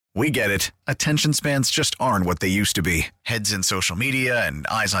We get it. Attention spans just aren't what they used to be. Heads in social media and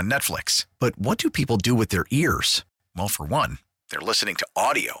eyes on Netflix. But what do people do with their ears? Well, for one, they're listening to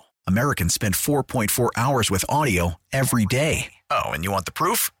audio. Americans spend 4.4 hours with audio every day. Oh, and you want the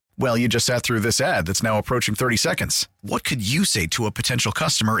proof? Well, you just sat through this ad that's now approaching 30 seconds. What could you say to a potential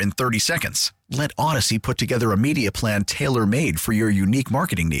customer in 30 seconds? Let Odyssey put together a media plan tailor-made for your unique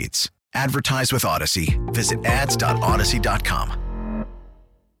marketing needs. Advertise with Odyssey. Visit ads.odyssey.com.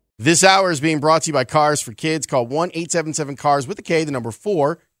 This hour is being brought to you by Cars for Kids. Call 1-877-CARS with a K, the number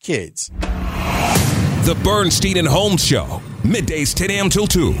 4, kids. The Bernstein and Holmes Show. Middays 10 a.m. till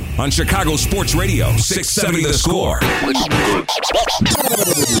 2 on Chicago Sports Radio, 670 The Score.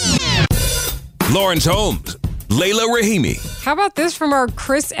 Lawrence Holmes, Layla Rahimi. How about this from our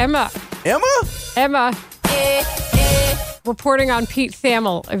Chris Emma? Emma. Reporting on Pete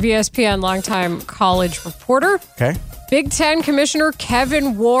Thamel, a ESPN longtime college reporter. Okay. Big Ten Commissioner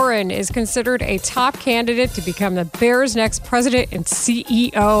Kevin Warren is considered a top candidate to become the Bears' next president and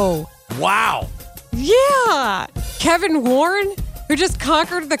CEO. Wow. Yeah. Kevin Warren, who just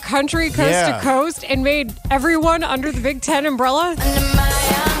conquered the country coast to coast and made everyone under the Big Ten umbrella.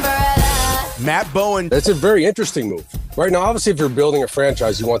 Matt Bowen. That's a very interesting move. Right now, obviously, if you're building a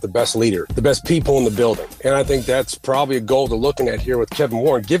franchise, you want the best leader, the best people in the building. And I think that's probably a goal they're looking at here with Kevin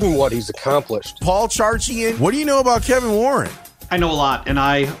Warren, given what he's accomplished. Paul Charchian. What do you know about Kevin Warren? I know a lot, and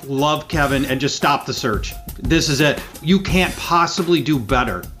I love Kevin, and just stop the search. This is it. You can't possibly do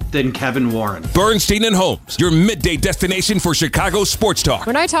better than Kevin Warren. Bernstein and Holmes, your midday destination for Chicago sports talk.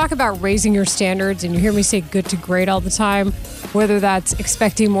 When I talk about raising your standards, and you hear me say good to great all the time, whether that's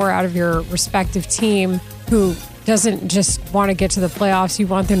expecting more out of your respective team who doesn't just want to get to the playoffs, you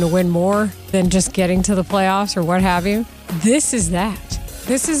want them to win more than just getting to the playoffs or what have you. This is that.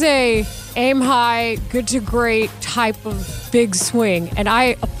 This is a aim high, good to great type of big swing. And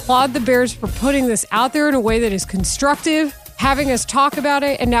I applaud the Bears for putting this out there in a way that is constructive, having us talk about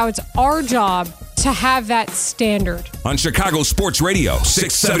it, and now it's our job to have that standard. On Chicago Sports Radio,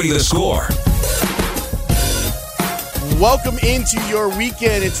 670 The Score. Welcome into your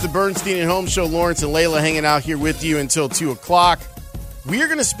weekend. It's the Bernstein and Holmes Show. Lawrence and Layla hanging out here with you until 2 o'clock. We are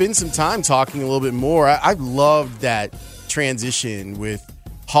going to spend some time talking a little bit more. I loved that transition with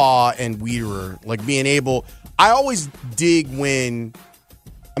Haw and Wiederer, like being able. I always dig when,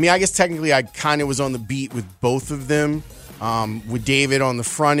 I guess technically I kind of was on the beat with both of them, with David on the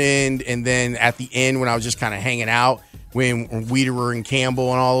front end, and then at the end when I was just kind of hanging out, when Wiederer and Campbell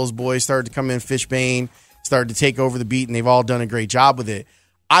and all those boys started to come in, Fishbane started to take over the beat, and they've all done a great job with it.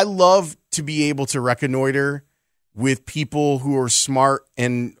 I love to be able to reconnoiter with people who are smart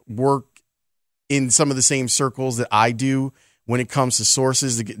and work in some of the same circles that I do when it comes to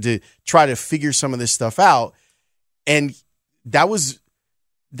sources to try to figure some of this stuff out. And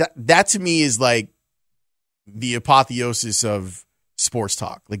that to me is like the apotheosis of sports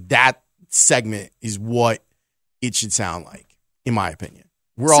talk. Like that segment is what it should sound like, in my opinion.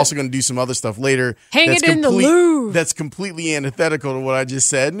 We're also going to do some other stuff later. Hang it in the Louvre. That's completely antithetical to what I just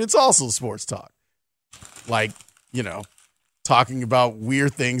said, and it's also sports talk. Like, talking about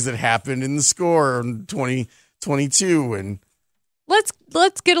weird things that happened in the score in 2022. And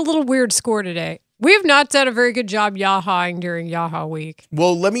let's get a little weird score today. We have not done a very good job Yahawing during Yaha week.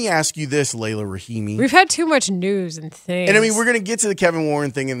 Well, let me ask you this, Layla Rahimi. We've had too much news and things. And we're going to get to the Kevin Warren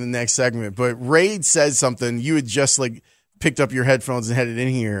thing in the next segment, but Ray said something. You had just picked up your headphones and headed in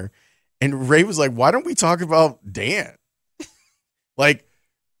here, and Ray was like, why don't we talk about Dan?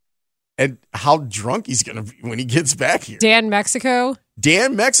 And how drunk he's going to be when he gets back here. Dan Mexico.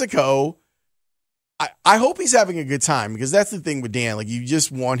 I hope he's having a good time, because that's the thing with Dan. Like, you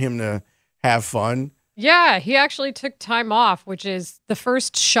just want him to have fun. Yeah, he actually took time off, which is the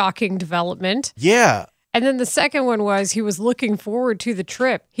first shocking development. Yeah. And then the second one was he was looking forward to the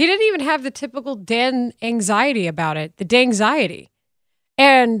trip. He didn't even have the typical Dan anxiety about it, the dangxiety.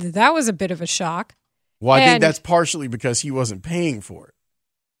 And that was a bit of a shock. Well, I think that's partially because he wasn't paying for it.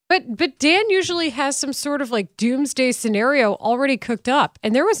 But Dan usually has some sort of doomsday scenario already cooked up.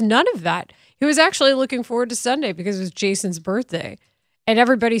 And there was none of that. He was actually looking forward to Sunday because it was Jason's birthday. And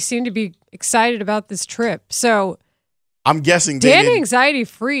everybody seemed to be excited about this trip. So I'm guessing Dan anxiety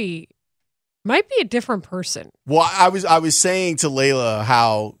free might be a different person. Well, I was saying to Layla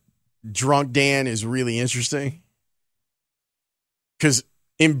how drunk Dan is really interesting. Because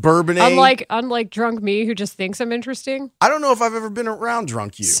in Bourbonnais, unlike drunk me who just thinks I'm interesting. I don't know if I've ever been around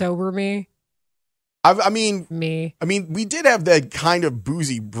drunk you. Sober me. Me. We did have that kind of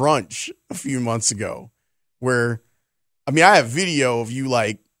boozy brunch a few months ago where, I have video of you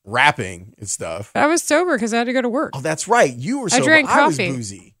rapping and stuff. I was sober because I had to go to work. Oh, that's right. You were sober. I drank coffee. I was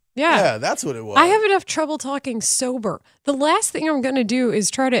boozy. Yeah. That's what it was. I have enough trouble talking sober. The last thing I'm going to do is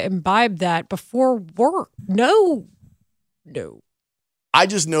try to imbibe that before work. No. I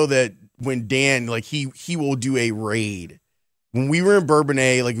just know that when Dan, like he will do a raid. When we were in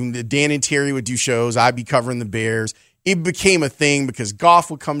Bourbonnais, like when Dan and Terry would do shows, I'd be covering the Bears. It became a thing because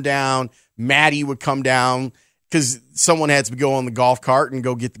Goff would come down, Maddie would come down because someone had to go on the golf cart and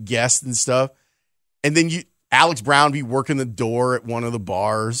go get the guests and stuff. And then Alex Brown would be working the door at one of the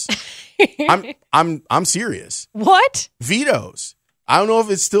bars. I'm serious. What? Vito's. I don't know if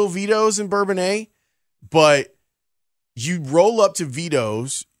it's still Vito's in Bourbonnais, but you roll up to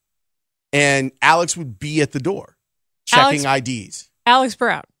Vito's and Alex would be at the door checking IDs. Alex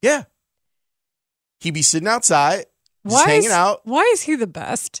Brown. Yeah. He'd be sitting outside, just hanging out. Why is he the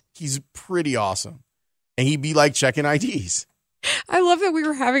best? He's pretty awesome. And he'd be like checking IDs. I love that we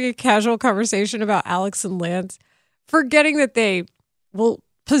were having a casual conversation about Alex and Lance, forgetting that they will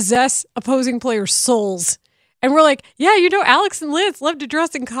possess opposing players' souls. And we're like, yeah, Alex and Lance love to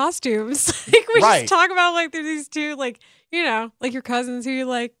dress in costumes. Like we just talk about like they're these two, like, like your cousins who you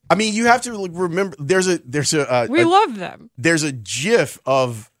like. I mean, you have to remember we love them. There's a GIF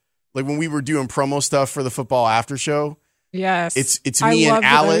of like when we were doing promo stuff for the football after show. Yes. It's me and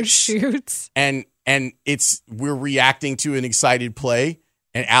Alex shoots. And we're reacting to an excited play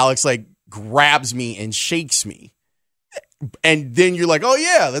and Alex like grabs me and shakes me. And then you're like, oh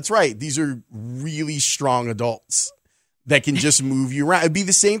yeah, that's right. These are really strong adults that can just move you around. It'd be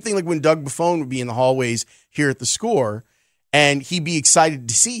the same thing like when Doug Buffone would be in the hallways here at the Score and he'd be excited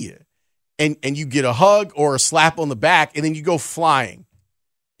to see you. And you get a hug or a slap on the back and then you go flying.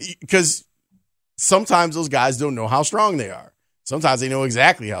 Because sometimes those guys don't know how strong they are. Sometimes they know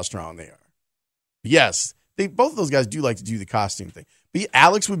exactly how strong they are. Yes, both of those guys do like to do the costume thing. But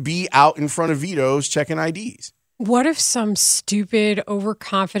Alex would be out in front of Vito's checking IDs. What if some stupid,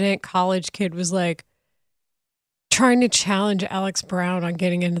 overconfident college kid was like trying to challenge Alex Brown on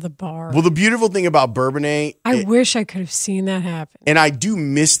getting into the bar? Well, the beautiful thing about Bourbonnais... I wish I could have seen that happen. And I do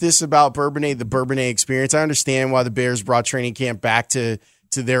miss this about Bourbonnais, the Bourbonnais experience. I understand why the Bears brought training camp back to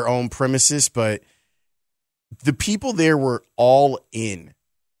their own premises, but the people there were all in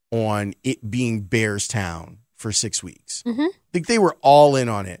on it being Bears Town for 6 weeks. Mm-hmm. I think they were all in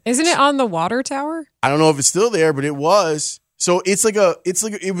on it. Isn't it on the water tower? I don't know if it's still there, but it was. So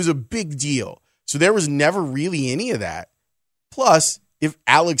it was a big deal. So there was never really any of that. Plus, if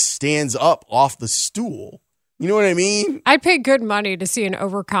Alex stands up off the stool, you know what I mean? I'd pay good money to see an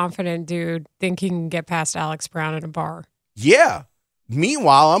overconfident dude think he can get past Alex Brown at a bar. Yeah.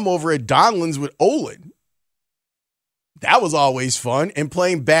 Meanwhile, I'm over at Donlands with Olin. That was always fun. And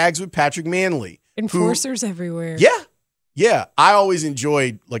playing bags with Patrick Manley. Enforcers everywhere. Yeah. Yeah. I always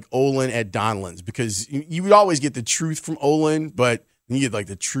enjoyed like Olin at Donlands because you would always get the truth from Olin, but you get like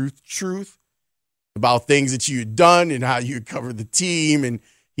the truth about things that you had done and how you had covered the team. And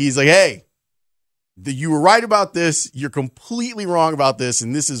he's like, hey, you were right about this. You're completely wrong about this.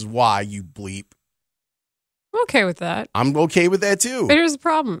 And this is why, you bleep. I'm okay with that. I'm okay with that too. But here's the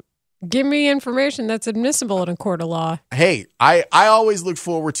problem. Give me information that's admissible in a court of law. Hey, I always look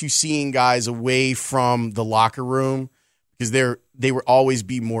forward to seeing guys away from the locker room because they will always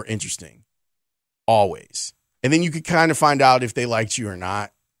be more interesting. Always. And then you could kind of find out if they liked you or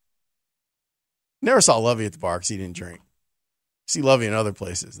not. Never saw Lovey at the bar because he didn't drink. See Lovey in other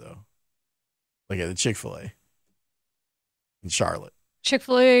places, though. Like at the Chick-fil-A in Charlotte.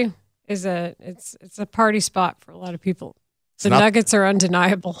 Chick-fil-A is a party spot for a lot of people. The Nuggets are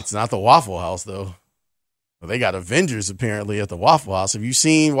undeniable. It's not the Waffle House, though. Well, they got Avengers, apparently, at the Waffle House. Have you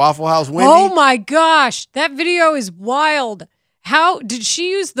seen Waffle House Wendy? Oh, my gosh. That video is wild. How did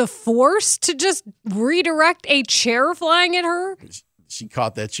she use the Force to just redirect a chair flying at her? She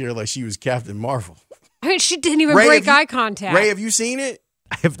caught that chair like she was Captain Marvel. I mean, she didn't even break eye contact. Ray, have you seen it?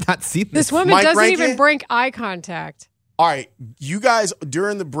 I have not seen this. This woman doesn't even break eye contact. All right. You guys,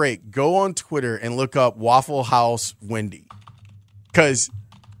 during the break, go on Twitter and look up Waffle House Wendy. Because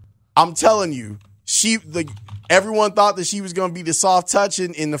I'm telling you, everyone thought that she was going to be the soft touch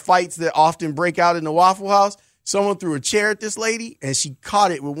in the fights that often break out in the Waffle House. Someone threw a chair at this lady, and she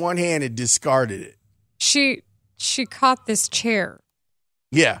caught it with one hand and discarded it. She caught this chair.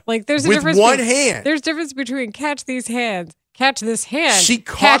 Yeah. Like there's a with difference. One hand. There's a difference between catch this hand. She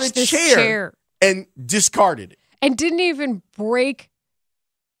caught a chair and discarded it. And didn't even break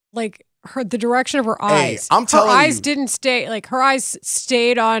like the direction of her eyes. I'm telling you. Her eyes didn't stay, like her eyes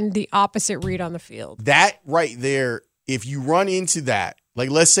stayed on the opposite read on the field. That right there, if you run into that, like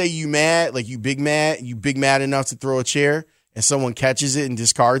let's say you big mad enough to throw a chair and someone catches it and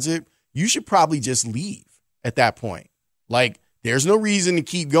discards it, you should probably just leave at that point. Like There's no reason to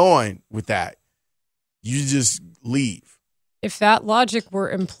keep going with that. You just leave. If that logic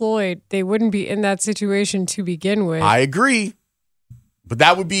were employed, they wouldn't be in that situation to begin with. I agree. But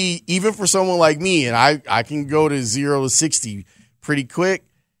that would be, even for someone like me, and I can go to 0 to 60 pretty quick,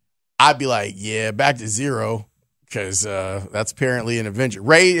 I'd be like, yeah, back to 0, because that's apparently an adventure.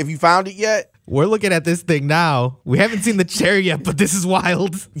 Ray, have you found it yet? We're looking at this thing now. We haven't seen the chair yet, but this is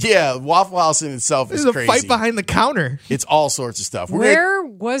wild. Yeah, Waffle House in itself is crazy. There's a fight behind the counter. It's all sorts of stuff. Where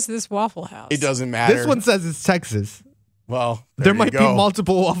was this Waffle House? It doesn't matter. This one says it's Texas. Well, there might be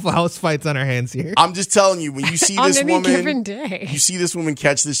multiple Waffle House fights on our hands here. I'm just telling you, when you see on this any woman, given day. You see this woman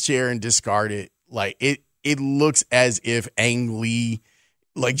catch this chair and discard it, like it looks as if Ang Lee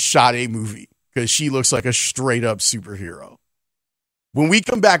like shot a movie, because she looks like a straight up superhero. When we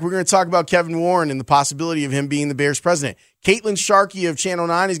come back, we're going to talk about Kevin Warren and the possibility of him being the Bears president. Caitlin Sharkey of Channel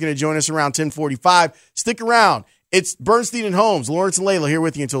 9 is going to join us around 10:45. Stick around. It's Bernstein and Holmes. Lawrence and Layla here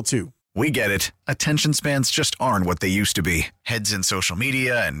with you until 2. We get it. Attention spans just aren't what they used to be. Heads in social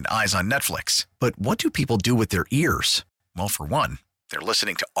media and eyes on Netflix. But what do people do with their ears? Well, for one, they're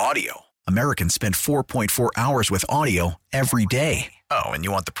listening to audio. Americans spend 4.4 hours with audio every day. Oh, and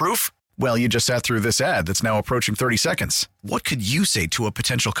you want the proof? Well, you just sat through this ad that's now approaching 30 seconds. What could you say to a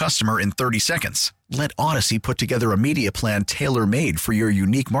potential customer in 30 seconds? Let Odyssey put together a media plan tailor-made for your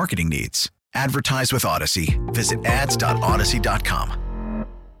unique marketing needs. Advertise with Odyssey. Visit ads.odyssey.com.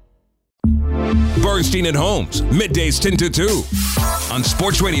 Bernstein and Holmes, middays 10 to 2 on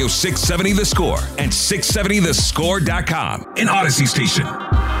Sports Radio 670 The Score and 670thescore.com, an Odyssey station.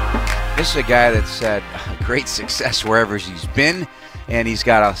 This is a guy that's had great success wherever he's been, and he's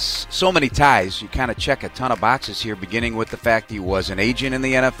got so many ties. You kind of check a ton of boxes here, beginning with the fact he was an agent in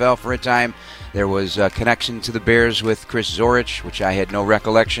the NFL for a time. There was a connection to the Bears with Chris Zorich, which I had no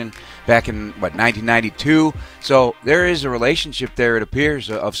recollection, back in, 1992. So there is a relationship there, it appears,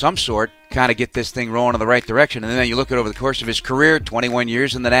 of some sort, kind of get this thing rolling in the right direction. And then you look at over the course of his career, 21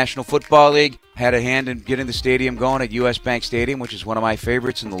 years in the National Football League, had a hand in getting the stadium going at U.S. Bank Stadium, which is one of my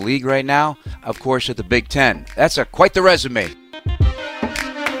favorites in the league right now. Of course, at the Big Ten. That's quite the resume.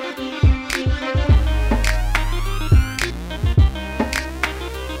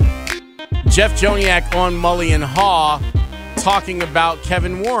 Jeff Joniak on Mully and Haw talking about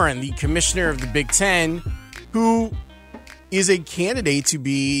Kevin Warren, the commissioner of the Big Ten, who is a candidate to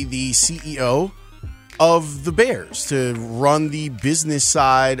be the CEO of the Bears, to run the business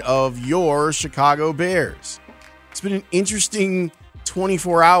side of your Chicago Bears. It's been an interesting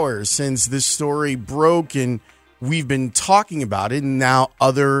 24 hours since this story broke, and we've been talking about it, and now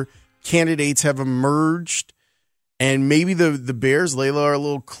other candidates have emerged. And maybe the Bears, Layla, are a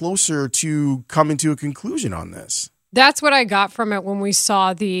little closer to coming to a conclusion on this. That's what I got from it when we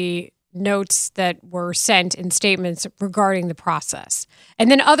saw the notes that were sent in statements regarding the process.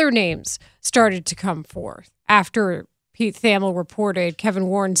 And then other names started to come forth after Pete Thamel reported Kevin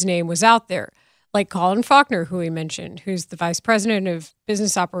Warren's name was out there, like Colin Faulkner, who he mentioned, who's the vice president of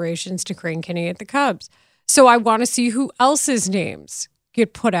business operations to Crane Kinney at the Cubs. So I want to see who else's names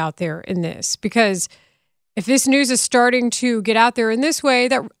get put out there in this, because if this news is starting to get out there in this way,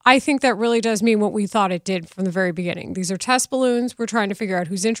 that I think that really does mean what we thought it did from the very beginning. These are test balloons. We're trying to figure out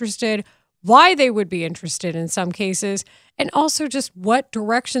who's interested, why they would be interested in some cases, and also just what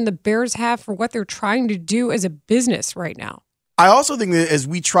direction the Bears have for what they're trying to do as a business right now. I also think that as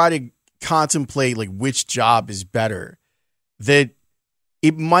we try to contemplate like which job is better, that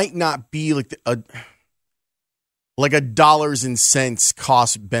it might not be like a dollars and cents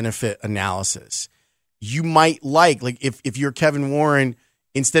cost benefit analysis. You might like if you're Kevin Warren,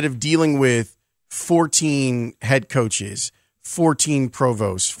 instead of dealing with 14 head coaches, 14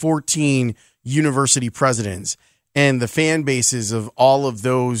 provosts, 14 university presidents, and the fan bases of all of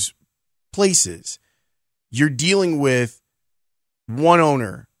those places, you're dealing with one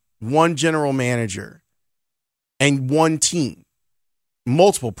owner, one general manager, and one team.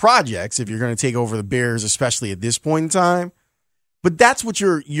 Multiple projects if you're going to take over the Bears, especially at this point in time. But that's what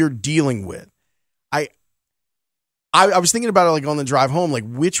you're dealing with. I was thinking about it like on the drive home, like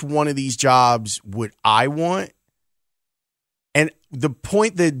which one of these jobs would I want? And the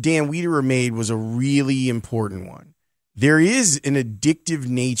point that Dan Wiederer made was a really important one. There is an addictive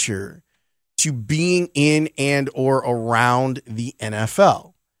nature to being in and or around the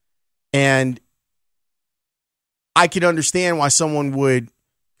NFL. And I could understand why someone would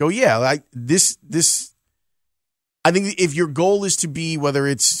go, yeah, like this. I think if your goal is to be, whether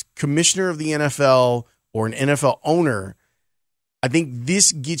it's commissioner of the NFL or an NFL owner, I think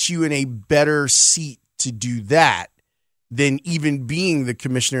this gets you in a better seat to do that than even being the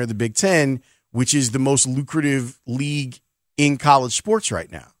commissioner of the Big Ten, which is the most lucrative league in college sports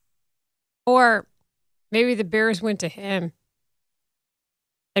right now. Or maybe the Bears went to him.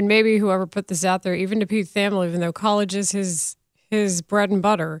 And maybe whoever put this out there, even to Pete Thamel, even though college is his bread and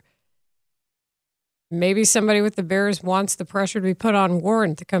butter, maybe somebody with the Bears wants the pressure to be put on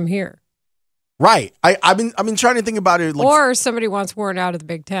Warren to come here. Right. I've been trying to think about it. Like, or somebody wants Warren out of the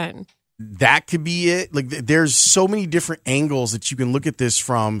Big Ten. That could be it. Like, there's so many different angles that you can look at this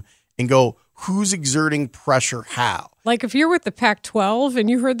from and go, who's exerting pressure how? Like, if you're with the Pac-12 and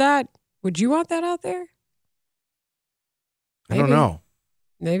you heard that, would you want that out there? I don't know.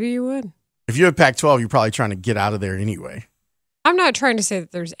 Maybe you would. If you're at Pac-12, you're probably trying to get out of there anyway. I'm not trying to say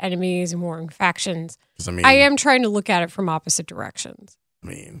that there's enemies and warring factions. I am trying to look at it from opposite directions. I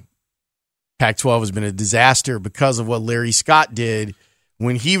mean, Pac-12 has been a disaster because of what Larry Scott did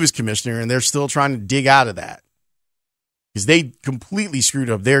when he was commissioner, and they're still trying to dig out of that because they completely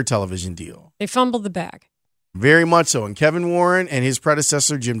screwed up their television deal. They fumbled the bag. Very much so. And Kevin Warren and his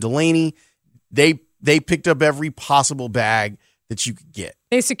predecessor, Jim Delaney, they picked up every possible bag that you could get.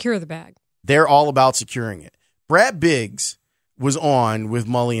 They secure the bag. They're all about securing it. Brad Biggs was on with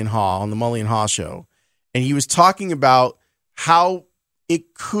Mully and Haw on the Mully and Haw show, and he was talking about how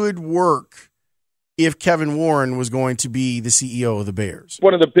it could work if Kevin Warren was going to be the CEO of the Bears.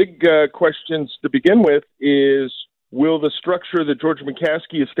 One of the big questions to begin with is, will the structure that George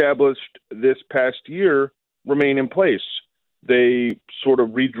McCaskey established this past year remain in place? They sort of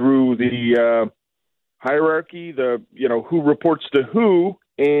redrew the hierarchy, who reports to who,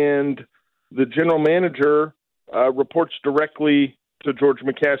 and the general manager reports directly to George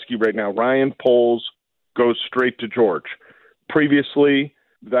McCaskey right now. Ryan Poles goes straight to George. Previously,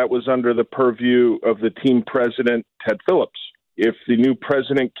 that was under the purview of the team president, Ted Phillips. If the new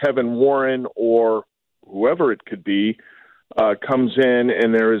president, Kevin Warren, or whoever it could be, comes in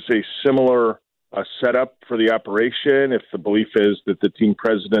and there is a similar setup for the operation, if the belief is that the team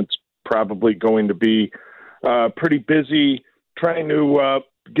president's probably going to be pretty busy trying to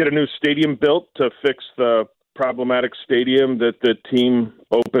get a new stadium built to fix the problematic stadium that the team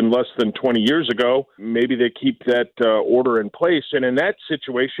opened less than 20 years ago. Maybe they keep that order in place. And in that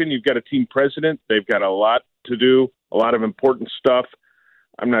situation, you've got a team president. They've got a lot to do, a lot of important stuff.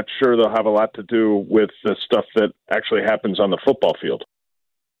 I'm not sure they'll have a lot to do with the stuff that actually happens on the football field.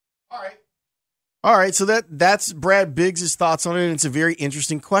 All right. So that's Brad Biggs' thoughts on it. And it's a very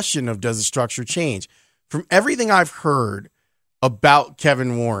interesting question of, does the structure change? From everything I've heard about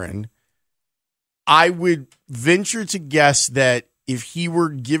Kevin Warren, I would venture to guess that if he were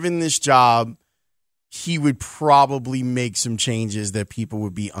given this job, he would probably make some changes that people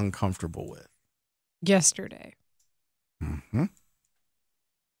would be uncomfortable with. Yesterday. Mm-hmm.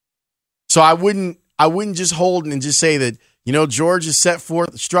 So I wouldn't just hold and just say that, George has set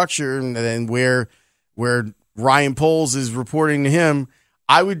forth the structure and then where Ryan Poles is reporting to him.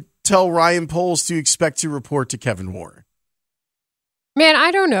 I would tell Ryan Poles to expect to report to Kevin Warren. Man,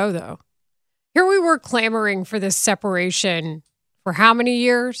 I don't know, though. Here we were clamoring for this separation for how many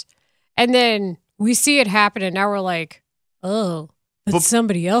years? And then we see it happen, and now we're like, oh, but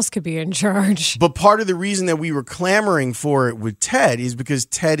somebody else could be in charge. But part of the reason that we were clamoring for it with Ted is because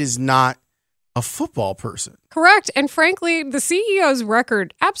Ted is not a football person. Correct. And frankly, the CEO's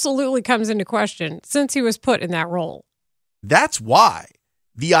record absolutely comes into question since he was put in that role. That's why.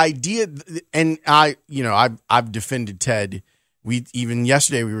 The idea, and I've defended Ted. Even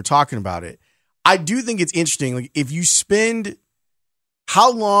yesterday we were talking about it. I do think it's interesting. Like, if you spend,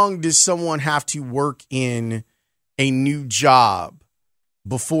 how long does someone have to work in a new job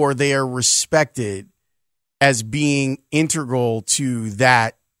before they are respected as being integral to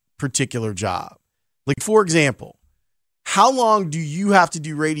that particular job? Like, for example, how long do you have to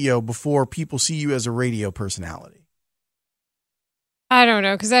do radio before people see you as a radio personality? I don't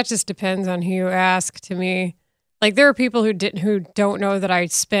know, because that just depends on who you ask. To me, like, there are people who don't know that I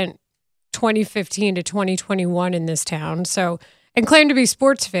spent 2015 to 2021 in this town, and claim to be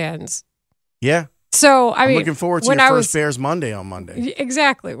sports fans. Yeah. So I'm looking forward to your first Bears Monday on Monday.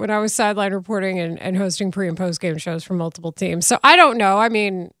 Exactly. When I was sideline reporting and hosting pre and post game shows for multiple teams. So I don't know. I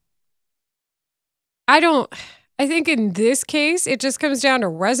mean, I think in this case, it just comes down to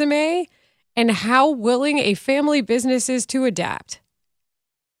resume and how willing a family business is to adapt.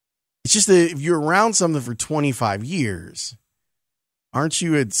 It's just that if you're around something for 25 years, aren't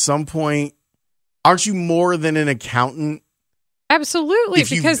you at some point, aren't you more than an accountant? Absolutely,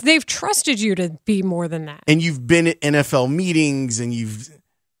 because they've trusted you to be more than that. And you've been at NFL meetings and it's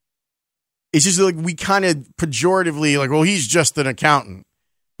just like we kind of pejoratively like, well, he's just an accountant.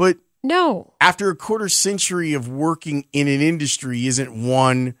 But no, after a quarter century of working in an industry, isn't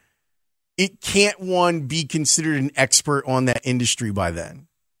one it can't one be considered an expert on that industry by then?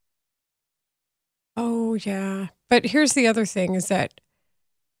 Oh, yeah. But here's the other thing is that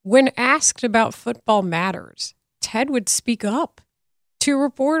when asked about Football Matters, Ted would speak up to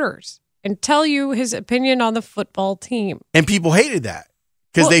reporters and tell you his opinion on the football team. And people hated that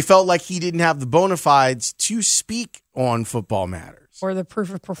because they felt like he didn't have the bona fides to speak on Football Matters. Or the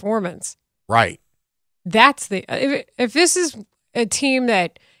proof of performance. Right. That's the if this is a team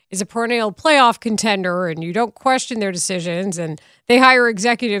that is a perennial playoff contender and you don't question their decisions and they hire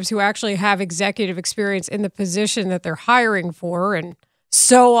executives who actually have executive experience in the position that they're hiring for and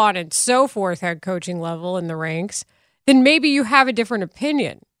so on and so forth, head coaching level in the ranks, then maybe you have a different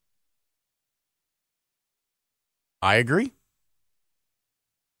opinion. I agree.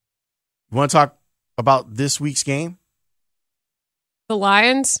 You want to talk about this week's game? The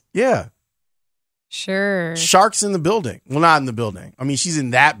Lions? Yeah. Sure. Shark's in the building. Well, not in the building. I mean, she's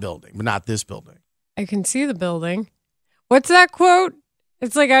in that building, but not this building. I can see the building. What's that quote?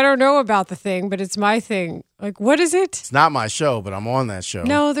 It's like, I don't know about the thing, but it's my thing. Like, what is it? It's not my show, but I'm on that show.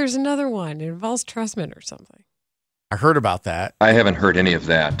 No, there's another one. It involves Trustman or something. I heard about that. I haven't heard any of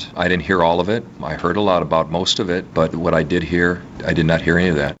that. I didn't hear all of it. I heard a lot about most of it, but what I did hear, I did not hear any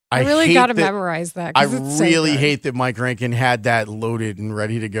of that. I really got to memorize that. I really hate that Mike Rankin had that loaded and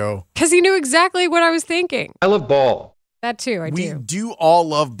ready to go. Because he knew exactly what I was thinking. I love ball. That too, I do. We do all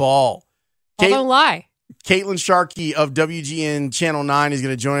love ball. Don't lie. Caitlin Sharkey of WGN Channel 9 is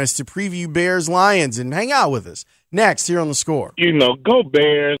going to join us to preview Bears Lions and hang out with us next here on The Score. You know, go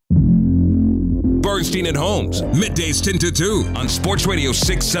Bears. Bernstein and Holmes, middays 10 to 2 on Sports Radio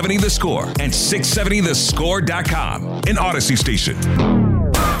 670 The Score and 670thescore.com, an Odyssey station.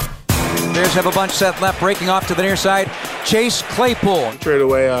 Bears have a bunch set left, breaking off to the near side. Chase Claypool. Traded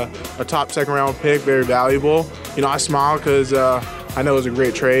away a top second-round pick, very valuable. You know, I smile because I know it was a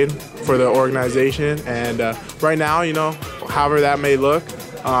great trade for the organization. And right now, you know, however that may look,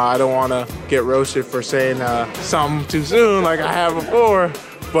 I don't want to get roasted for saying something too soon like I have before.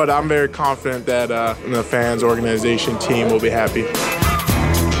 But I'm very confident that the fans, organization, team will be happy.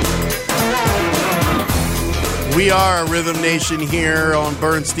 We are a Rhythm Nation here on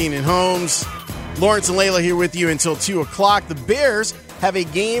Bernstein and Holmes. Lawrence and Layla here with you until 2 o'clock. The Bears have a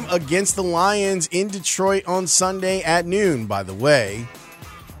game against the Lions in Detroit on Sunday at noon. By the way,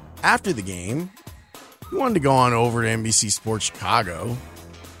 after the game, you wanted to go on over to NBC Sports Chicago.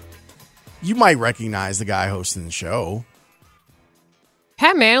 You might recognize the guy hosting the show.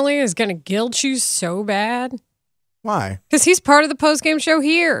 Pat Manley is going to guilt you so bad. Why? Because he's part of the postgame show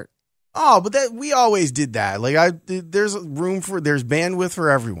here. Oh, but that we always did that. Like there's bandwidth for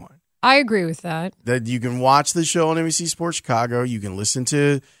everyone. I agree with that. That you can watch the show on NBC Sports Chicago. You can listen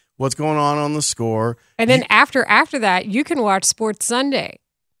to what's going on The Score. And then after that, you can watch Sports Sunday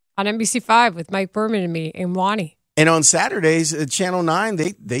on NBC5 with Mike Berman and me and Wani. And on Saturdays at Channel 9,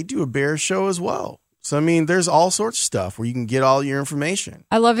 they do a Bears show as well. So, I mean, there's all sorts of stuff where you can get all your information.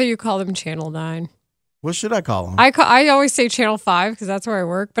 I love how you call them Channel 9. What should I call them? I always say Channel 5 because that's where I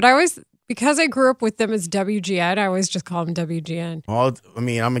work. But because I grew up with them as WGN, I always just call them WGN. Well, I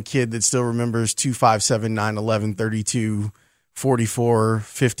mean, I'm a kid that still remembers 257, 911, 32, 44,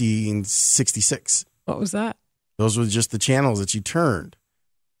 50, and 66. What was that? Those were just the channels that you turned.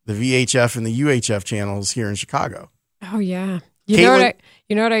 The VHF and the UHF channels here in Chicago. Oh, yeah. You know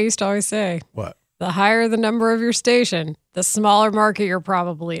what I used to always say? What? The higher the number of your station, the smaller market you're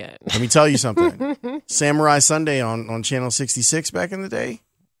probably in. Let me tell you something. Samurai Sunday on Channel 66 back in the day,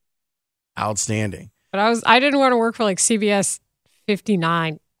 outstanding. But I didn't want to work for like CBS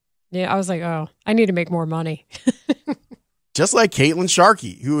 59. Yeah, I was like, oh, I need to make more money. Just like Caitlin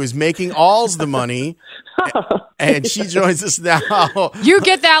Sharkey, who is making alls the money, and she joins us now. You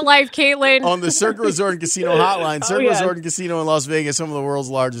get that life, Caitlin. On the Circa Resort and Casino Hotline. Circa Resort and Casino in Las Vegas, some of the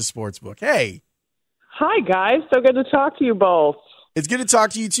world's largest sports book. Hey. Hi, guys. So good to talk to you both. It's good to talk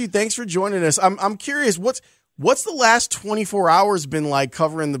to you, too. Thanks for joining us. I'm curious, what's the last 24 hours been like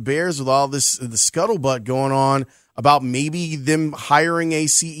covering the Bears with all this the scuttlebutt going on about maybe them hiring a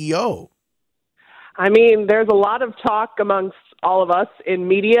CEO? I mean, there's a lot of talk amongst all of us in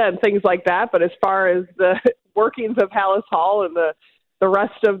media and things like that, but as far as the workings of Halas Hall and the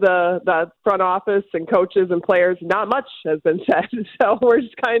rest of the front office and coaches and players, not much has been said. So we're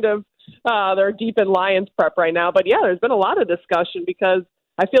just kind of they're deep in Lions prep right now. But, yeah, there's been a lot of discussion because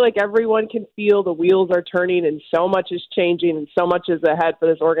I feel like everyone can feel the wheels are turning and so much is changing and so much is ahead for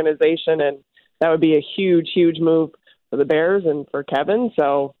this organization. And that would be a huge, huge move for the Bears and for Kevin.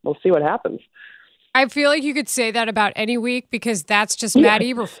 So we'll see what happens. I feel like you could say that about any week because that's just Matt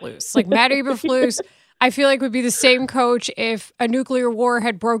Eberflus. Like Matt Eberflus, I feel like would be the same coach if a nuclear war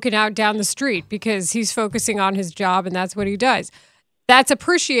had broken out down the street because he's focusing on his job and that's what he does. That's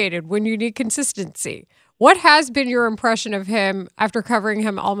appreciated when you need consistency. What has been your impression of him after covering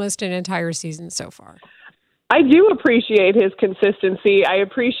him almost an entire season so far? I do appreciate his consistency. I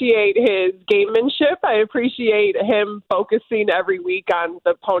appreciate his gamemanship. I appreciate him focusing every week on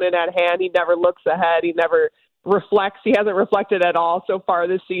the opponent at hand. He never looks ahead. He never reflects. He hasn't reflected at all so far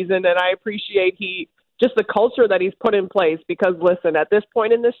this season. And I appreciate just the culture that he's put in place because, listen, at this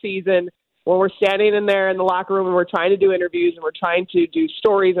point in the season, when we're standing in there in the locker room and we're trying to do interviews and we're trying to do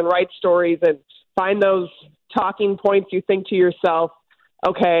stories and write stories and find those talking points, you think to yourself,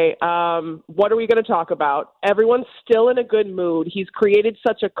 okay, what are we going to talk about? Everyone's still in a good mood. He's created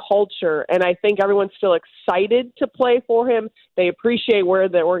such a culture, and I think everyone's still excited to play for him. They appreciate where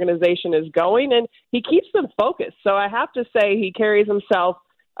the organization is going, and he keeps them focused. So I have to say he carries himself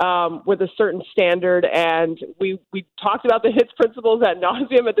with a certain standard, and we talked about the HITS principles ad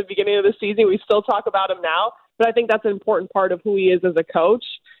nauseum at the beginning of the season. We still talk about him now, but I think that's an important part of who he is as a coach,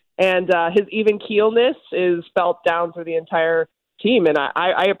 and his even keelness is felt down through the entire team, and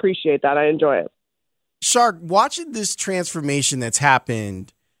I appreciate that. I enjoy it. Shark, watching this transformation that's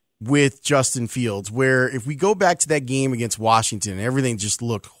happened with Justin Fields, where if we go back to that game against Washington, everything just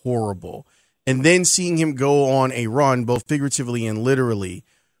looked horrible, and then seeing him go on a run, both figuratively and literally,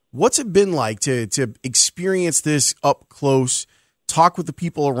 what's it been like to experience this up close, talk with the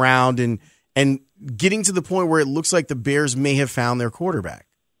people around, and getting to the point where it looks like the Bears may have found their quarterback?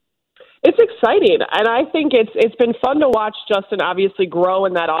 It's exciting, and I think it's been fun to watch Justin obviously grow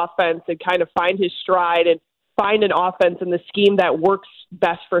in that offense and kind of find his stride and find an offense and the scheme that works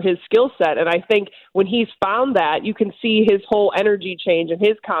best for his skill set. And I think when he's found that, you can see his whole energy change and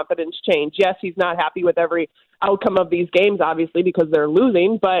his confidence change. Yes, he's not happy with every outcome of these games, obviously, because they're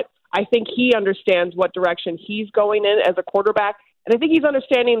losing, but I think he understands what direction he's going in as a quarterback, and I think he's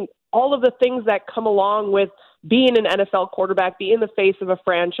understanding all of the things that come along with being an NFL quarterback, being the face of a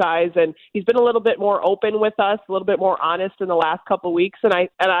franchise, and he's been a little bit more open with us, a little bit more honest in the last couple of weeks, and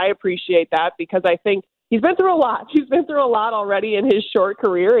I appreciate that because I think he's been through a lot. He's been through a lot already in his short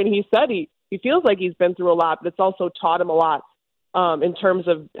career, and he said he feels like he's been through a lot, but it's also taught him a lot in terms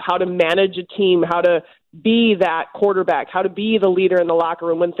of how to manage a team, how to be that quarterback, how to be the leader in the locker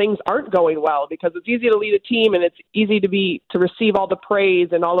room when things aren't going well, because it's easy to lead a team and it's easy to receive all the praise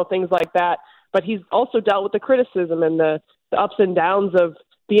and all the things like that. But he's also dealt with the criticism and the ups and downs of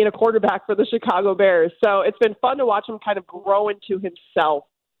being a quarterback for the Chicago Bears. So it's been fun to watch him kind of grow into himself.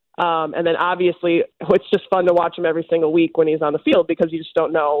 And then obviously it's just fun to watch him every single week when he's on the field because you just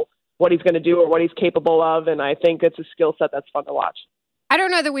don't know what he's going to do or what he's capable of. And I think it's a skill set that's fun to watch. I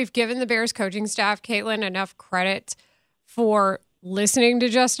don't know that we've given the Bears coaching staff, Caitlin, enough credit for listening to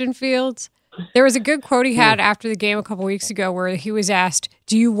Justin Fields. There was a good quote he had after the game a couple weeks ago where he was asked,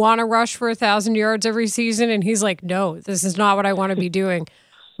 do you want to rush for 1,000 yards every season? And he's like, no, this is not what I want to be doing.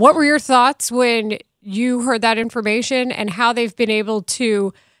 What were your thoughts when you heard that information and how they've been able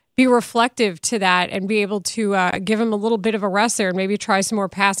to be reflective to that and be able to give him a little bit of a rest there and maybe try some more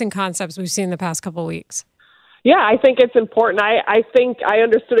passing concepts we've seen the past couple of weeks? Yeah, I think it's important. I think I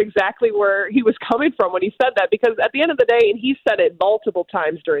understood exactly where he was coming from when he said that, because at the end of the day, and he said it multiple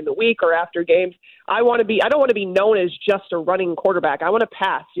times during the week or after games, I don't want to be known as just a running quarterback. I want to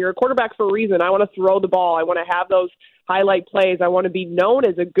pass. You're a quarterback for a reason. I want to throw the ball. I want to have those highlight plays. I want to be known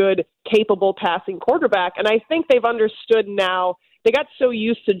as a good, capable passing quarterback. And I think they've understood now. They got so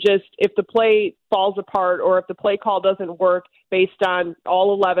used to just if the play falls apart or if the play call doesn't work based on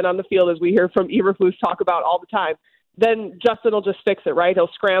all 11 on the field, as we hear from Eberflus talk about all the time, then Justin will just fix it, right?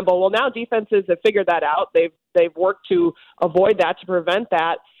 He'll scramble. Well, now defenses have figured that out. They've worked to avoid that, to prevent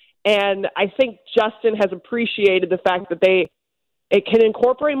that. And I think Justin has appreciated the fact that it can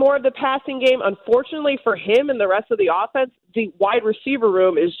incorporate more of the passing game. Unfortunately for him and the rest of the offense, the wide receiver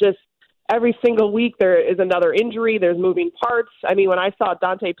room is just every single week there is another injury. There's moving parts. I mean, when I saw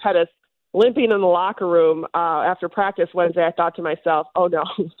Dante Pettis limping in the locker room after practice Wednesday, I thought to myself, oh no,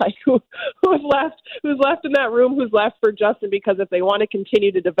 like who's left? Who's left in that room? Who's left for Justin? Because if they want to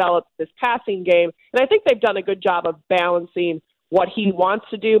continue to develop this passing game, and I think they've done a good job of balancing what he wants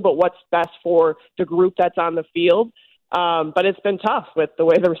to do, but what's best for the group that's on the field. But it's been tough with the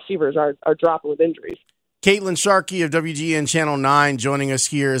way the receivers are dropping with injuries. Caitlin Sharkey of WGN Channel 9 joining us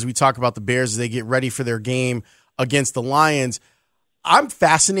here as we talk about the Bears as they get ready for their game against the Lions. I'm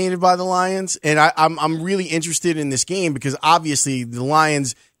fascinated by the Lions, and I'm really interested in this game because obviously the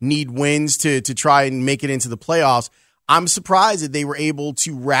Lions need wins to try and make it into the playoffs. I'm surprised that they were able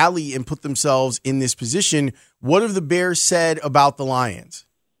to rally and put themselves in this position. What have the Bears said about the Lions?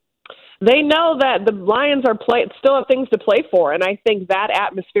 they know that the Lions are still have things to play for, and I think that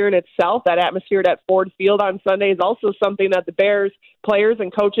atmosphere in itself, that atmosphere at Ford Field on Sunday, is also something that the Bears players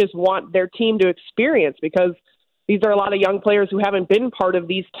and coaches want their team to experience, because these are a lot of young players who haven't been part of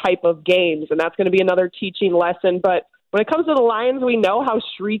these type of games, and that's going to be another teaching lesson. But when it comes to the Lions, we know how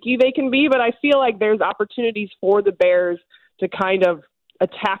streaky they can be, but I feel like there's opportunities for the Bears to kind of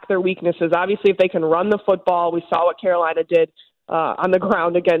attack their weaknesses. Obviously, if they can run the football, we saw what Carolina did on the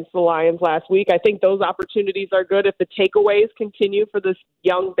ground against the Lions last week. I think those opportunities are good. If the takeaways continue for this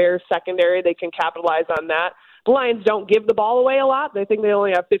young Bears secondary, they can capitalize on that. The Lions don't give the ball away a lot. They think they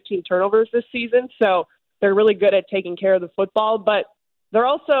only have 15 turnovers this season, so they're really good at taking care of the football. But they're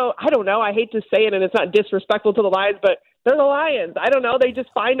also, I don't know, I hate to say it, and it's not disrespectful to the Lions, but they're the Lions. I don't know. They just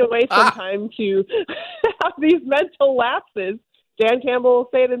find a way sometime to have these mental lapses. Dan Campbell will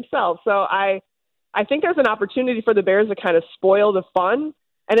say it himself. So I think there's an opportunity for the Bears to kind of spoil the fun,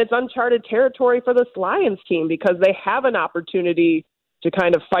 and it's uncharted territory for this Lions team because they have an opportunity to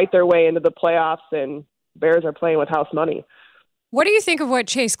kind of fight their way into the playoffs, and Bears are playing with house money. What do you think of what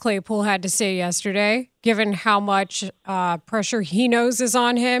Chase Claypool had to say yesterday, given how much pressure he knows is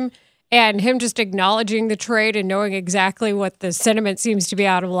on him, and him just acknowledging the trade and knowing exactly what the sentiment seems to be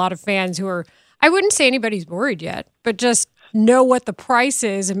out of a lot of fans who are, I wouldn't say anybody's worried yet, but just know what the price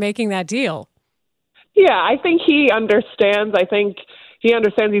is and making that deal? Yeah, I think he understands. I think he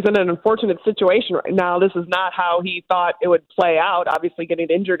understands he's in an unfortunate situation right now. This is not how he thought it would play out, obviously getting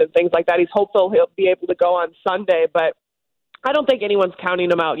injured and things like that. He's hopeful he'll be able to go on Sunday, but I don't think anyone's counting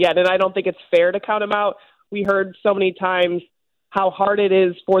him out yet, and I don't think it's fair to count him out. We heard so many times how hard it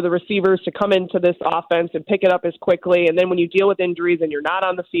is for the receivers to come into this offense and pick it up as quickly, and then when you deal with injuries and you're not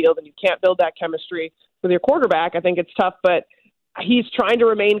on the field and you can't build that chemistry with your quarterback, I think it's tough, but he's trying to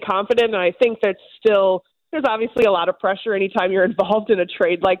remain confident, and I think that still there's obviously a lot of pressure anytime you're involved in a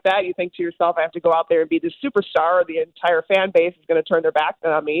trade like that. You think to yourself, I have to go out there and be the superstar, or the entire fan base is going to turn their back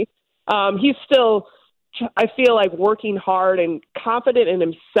on me. He's still, I feel like, working hard and confident in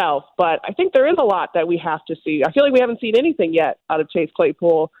himself, but I think there is a lot that we have to see. I feel like we haven't seen anything yet out of Chase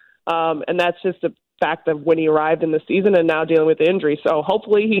Claypool, and that's just a fact of when he arrived in the season and now dealing with the injury. So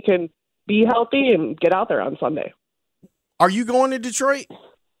hopefully he can be healthy and get out there on Sunday. Are you going to Detroit?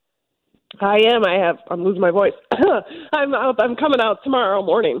 I am. I'm losing my voice. I'm coming out tomorrow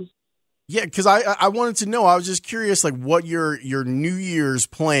morning. Yeah, because I wanted to know. I was just curious, like, what your New Year's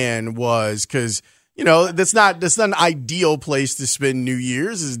plan was, because that's not an ideal place to spend New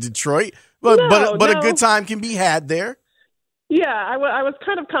Year's is Detroit, but a good time can be had there. Yeah, I was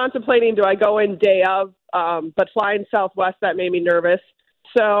kind of contemplating, do I go in day of, but flying Southwest, that made me nervous.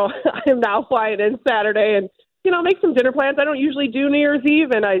 So I am now flying in Saturday and, make some dinner plans. I don't usually do New Year's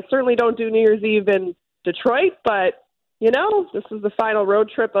Eve, and I certainly don't do New Year's Eve in Detroit, but, this is the final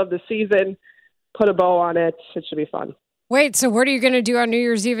road trip of the season. Put a bow on it. It should be fun. Wait, so what are you going to do on New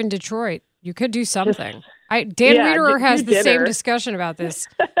Year's Eve in Detroit? You could do something. Dan Wiederer has the same discussion about this.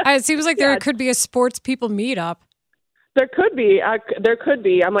 It seems like there could be a sports people meetup. There could be.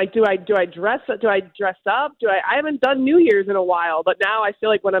 I'm like, do I dress up? I haven't done New Year's in a while, but now I feel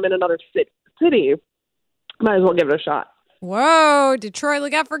like when I'm in another city, might as well give it a shot. Whoa, Detroit,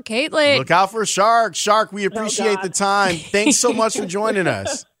 look out for Caitlin. Look out for Shark. Shark, we appreciate the time. Thanks so much for joining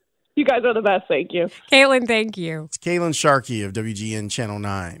us. You guys are the best. Thank you. Caitlin, thank you. It's Caitlin Sharkey of WGN Channel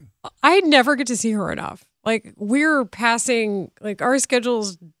 9. I never get to see her enough. Like, we're passing, like, our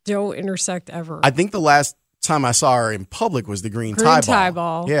schedules don't intersect ever. I think the last time I saw her in public was the Green Tie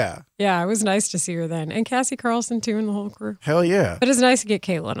Ball. Yeah. Yeah, it was nice to see her then. And Cassie Carlson, too, and the whole crew. Hell yeah. But it's nice to get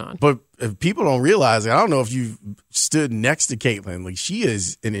Caitlin on. But if people don't realize it, I don't know if you've stood next to Caitlin. Like, she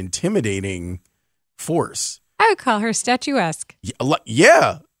is an intimidating force. I would call her statuesque.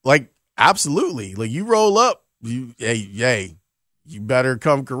 Yeah. Like, absolutely. Like, you roll up, you better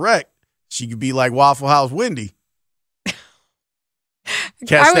come correct. She could be like Waffle House Wendy.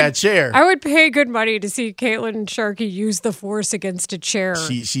 Catch that chair. I would pay good money to see Caitlin Sharkey use the force against a chair.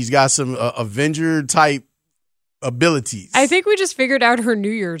 She's got some Avenger-type abilities. I think we just figured out her New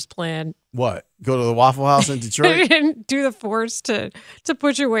Year's plan. What? Go to the Waffle House in Detroit? And do the force to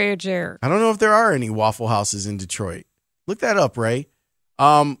push away a chair. I don't know if there are any Waffle Houses in Detroit. Look that up, Ray.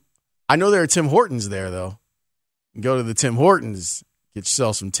 I know there are Tim Hortons there, though. You go to the Tim Hortons, get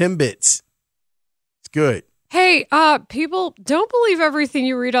yourself some Timbits. It's good. Hey, people, don't believe everything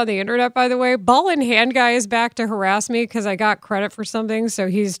you read on the internet, by the way. Ball in hand guy is back to harass me because I got credit for something, so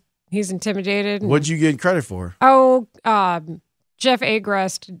he's intimidated. What'd you get credit for? Oh, Jeff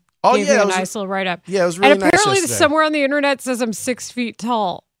Agrest gave me a nice little write-up. Yeah, it was really nice. And apparently somewhere on the internet says I'm 6 feet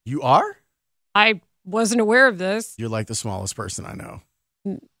tall. You are? I wasn't aware of this. You're like the smallest person I know.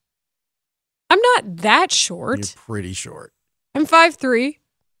 I'm not that short. You're pretty short. I'm 5'3".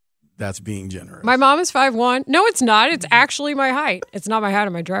 That's being generous. My mom is 5'1". No, it's not. It's actually my height. It's not my height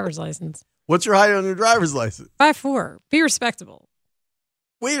on my driver's license. What's your height on your driver's license? 5'4". Be respectable.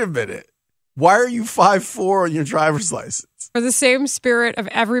 Wait a minute. Why are you 5'4" on your driver's license? For the same spirit of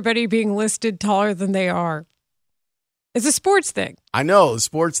everybody being listed taller than they are. It's a sports thing. I know, the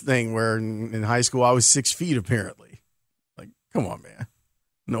sports thing where in high school I was 6 feet apparently. Like, come on, man.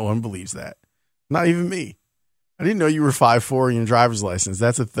 No one believes that. Not even me. I didn't know you were 5'4" on your driver's license.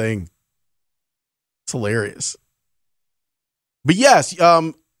 That's a thing. It's hilarious. But yes,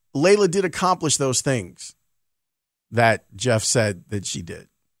 Layla did accomplish those things that Jeff said that she did.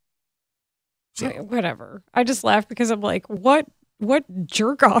 So. Whatever. I just laugh because I'm like, what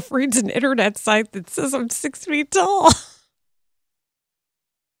jerk off reads an internet site that says I'm 6 feet tall?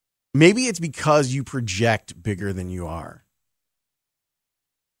 Maybe it's because you project bigger than you are.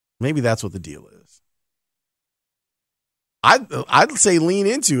 Maybe that's what the deal is. I'd say lean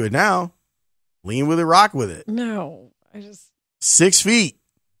into it now. Lean with it, rock with it. No, 6 feet.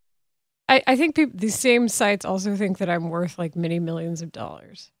 I think these same sites also think that I'm worth like many millions of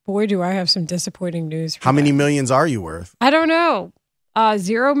dollars. Boy, do I have some disappointing news. How many millions are you worth? I don't know.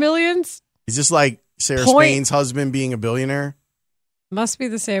 0 millions? Is this like Sarah Spain's husband being a billionaire? Must be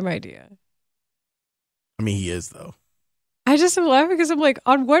the same idea. I mean, he is, though. I just am laughing because I'm like,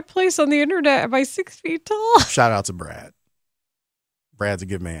 on what place on the internet am I 6 feet tall? Shout out to Brad. Brad's a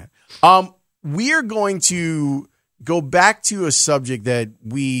good man. We are going to go back to a subject that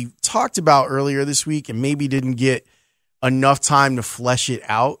we talked about earlier this week and maybe didn't get enough time to flesh it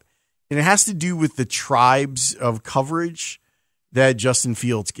out. And it has to do with the tribes of coverage that Justin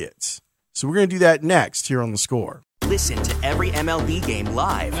Fields gets. So we're going to do that next here on The Score. Listen to every MLB game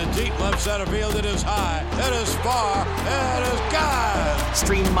live. In the deep left center field, it is high, it is far, it is gone.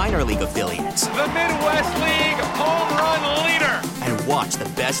 Stream minor league affiliates. The Midwest League home run leader. And watch the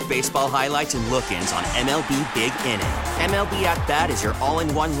best baseball highlights and look-ins on MLB Big Inning. MLB At Bat is your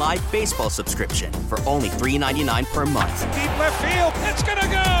all-in-one live baseball subscription for only $3.99 per month. Deep left field, it's gonna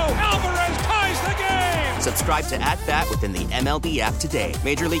go. Alvarez ties the game. Subscribe to At Bat within the MLB app today.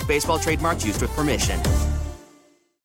 Major League Baseball trademarks used with permission.